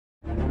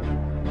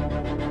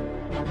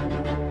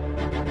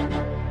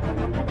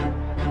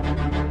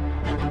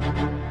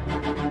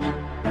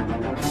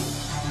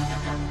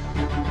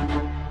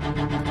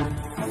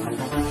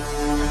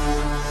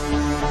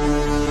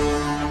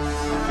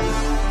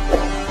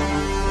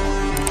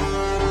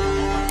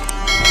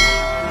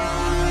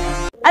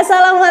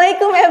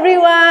Assalamualaikum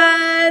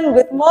everyone.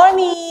 Good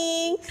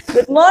morning.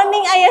 Good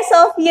morning Ayah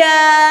Sofia.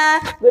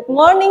 Good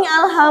morning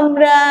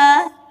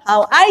Alhambra.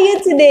 How are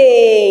you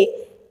today?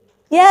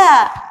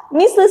 Yeah,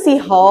 Miss Lucy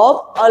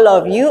hope all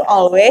of you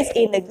always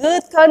in a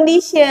good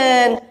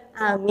condition.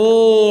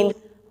 Amin.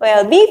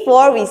 Well,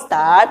 before we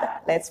start,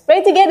 let's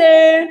pray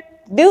together.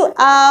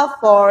 Dua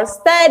for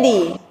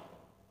study.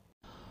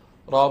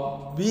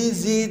 رب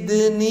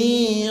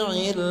زدني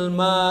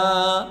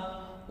علما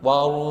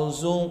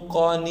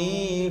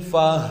وارزقني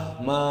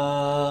فهما.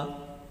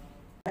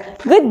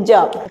 Good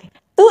job.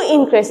 To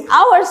increase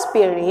our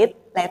spirit,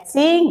 let's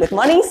sing good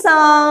morning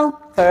song.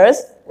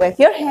 First, wave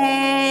your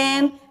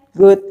hand.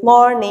 Good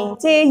morning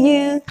to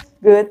you.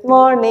 Good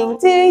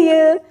morning to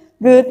you.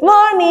 Good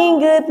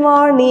morning, good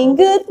morning,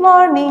 good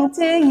morning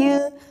to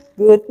you.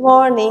 Good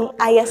morning,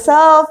 Ayah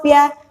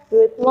Sofia.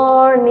 Good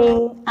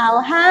morning,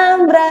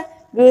 Alhambra.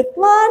 Good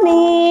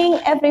morning,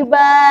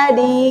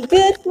 everybody.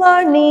 Good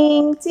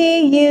morning to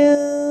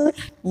you.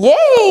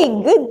 Yay!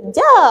 Good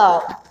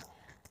job.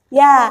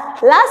 Yeah,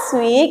 last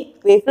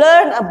week we've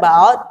learned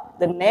about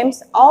the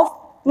names of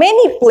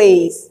many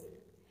places.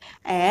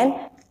 And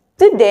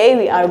today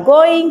we are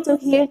going to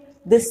hear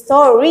the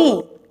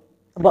story.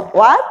 About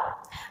what?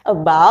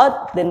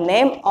 About the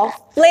name of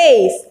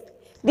place.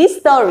 This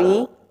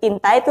story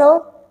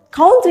entitled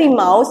Country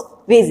Mouse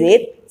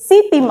Visit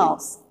City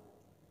Mouse.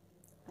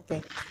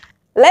 Okay,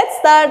 let's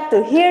start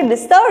to hear the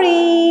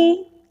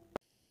story.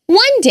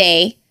 One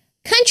day,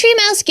 Country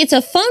Mouse gets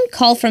a phone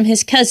call from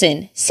his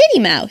cousin, City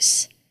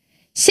Mouse.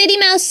 City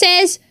Mouse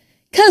says,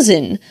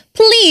 "Cousin,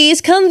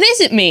 please come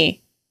visit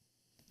me."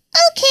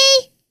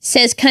 "Okay,"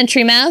 says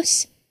Country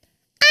Mouse.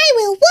 "I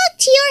will walk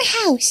to your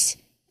house.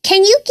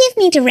 Can you give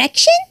me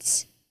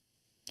directions?"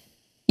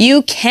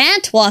 "You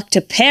can't walk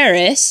to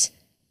Paris,"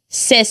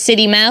 says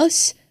City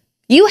Mouse.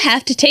 "You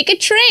have to take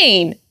a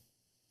train."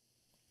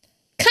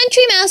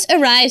 Country Mouse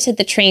arrives at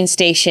the train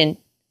station.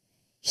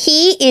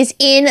 He is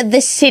in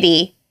the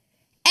city.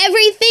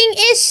 Everything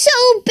is so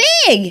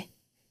big.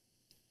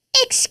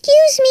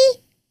 "Excuse me,"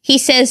 he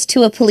says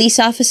to a police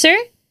officer.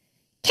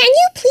 "Can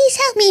you please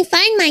help me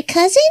find my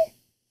cousin?"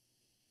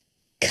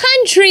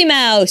 "Country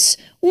Mouse,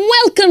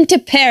 welcome to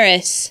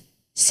Paris,"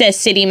 says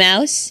City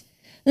Mouse.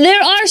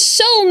 "There are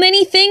so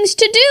many things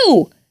to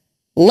do.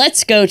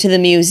 Let's go to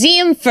the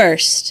museum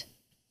first."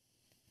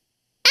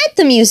 At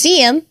the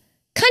museum,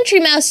 Country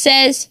Mouse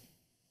says,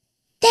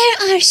 "There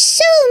are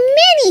so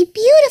many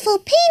beautiful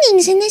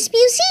paintings in this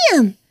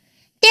museum.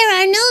 There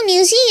are no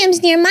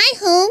museums near my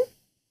home."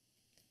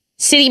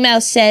 City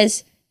Mouse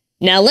says,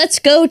 "Now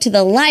let's go to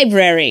the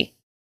library."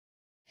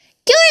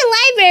 "Your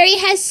library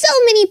has so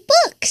many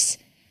books.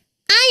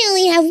 I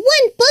only have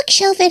one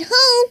bookshelf at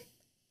home,"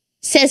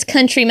 says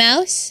Country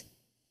Mouse.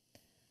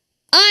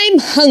 "I'm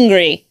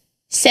hungry,"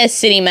 says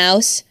City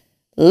Mouse.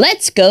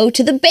 "Let's go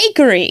to the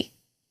bakery."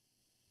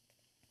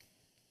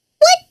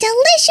 "What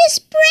delicious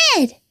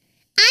bread!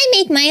 I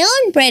make my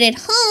own bread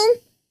at home,"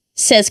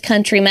 says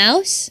Country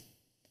Mouse.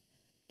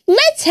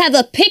 "Let's have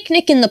a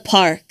picnic in the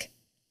park,"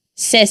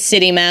 says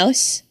City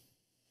Mouse.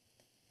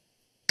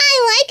 "I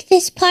like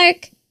this park,"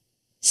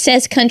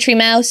 says Country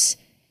Mouse.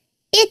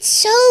 "It's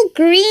so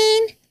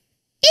green.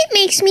 It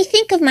makes me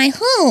think of my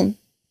home."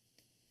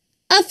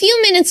 A few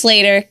minutes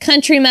later,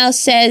 Country Mouse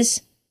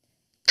says,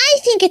 "I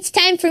think it's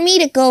time for me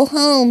to go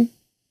home."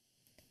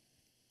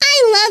 "I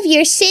love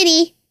your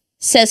city,"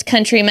 says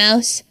Country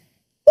Mouse.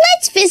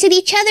 "Let's visit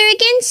each other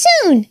again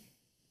soon.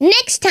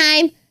 Next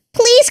time,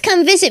 please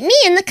come visit me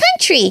in the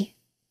country."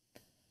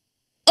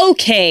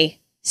 "Okay,"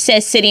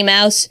 says City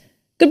Mouse.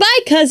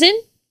 "Goodbye, cousin."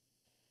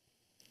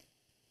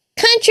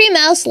 Country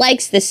Mouse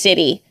likes the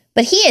city,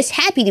 but he is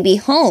happy to be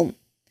home.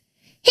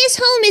 His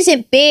home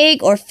isn't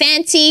big or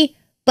fancy,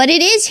 but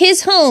it is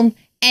his home,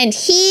 and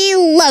he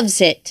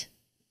loves it.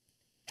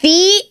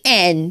 The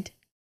end.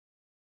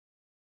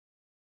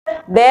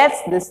 That's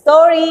the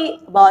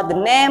story about the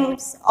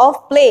names of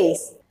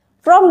place.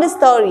 From the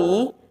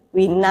story,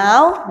 we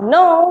now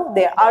know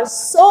there are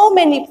so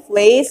many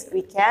places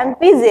we can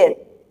visit.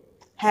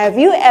 Have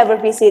you ever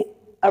visited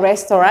a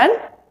restaurant?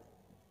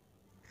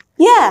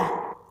 Yeah.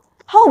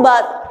 How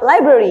about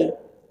library?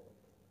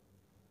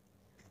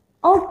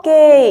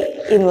 Okay,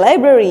 in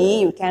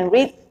library you can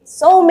read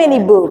so many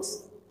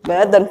books,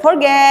 but don't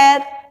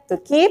forget to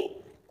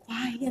keep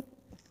quiet.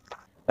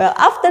 Well,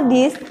 after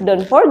this,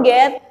 don't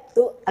forget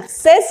to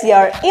access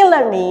your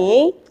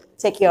e-learning,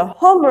 check your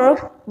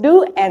homework,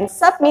 do and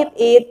submit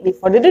it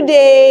before the due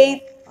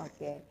date.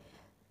 Okay,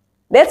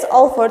 that's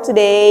all for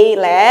today.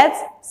 Let's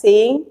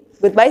sing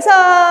goodbye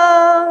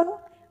song.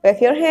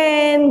 Wave your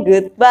hand.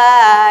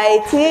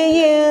 Goodbye to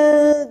you.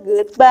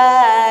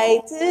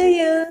 Goodbye to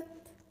you.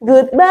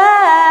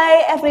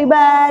 Goodbye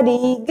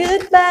everybody.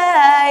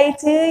 Goodbye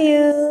to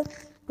you.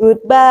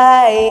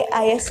 Goodbye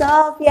Ayah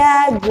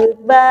Sofia.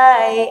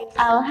 Goodbye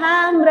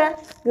Alhambra.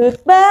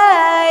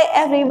 Goodbye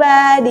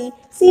everybody.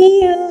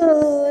 See you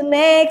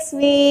next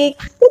week.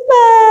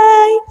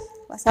 Goodbye.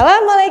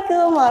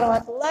 Wassalamualaikum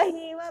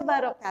warahmatullahi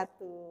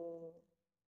wabarakatuh.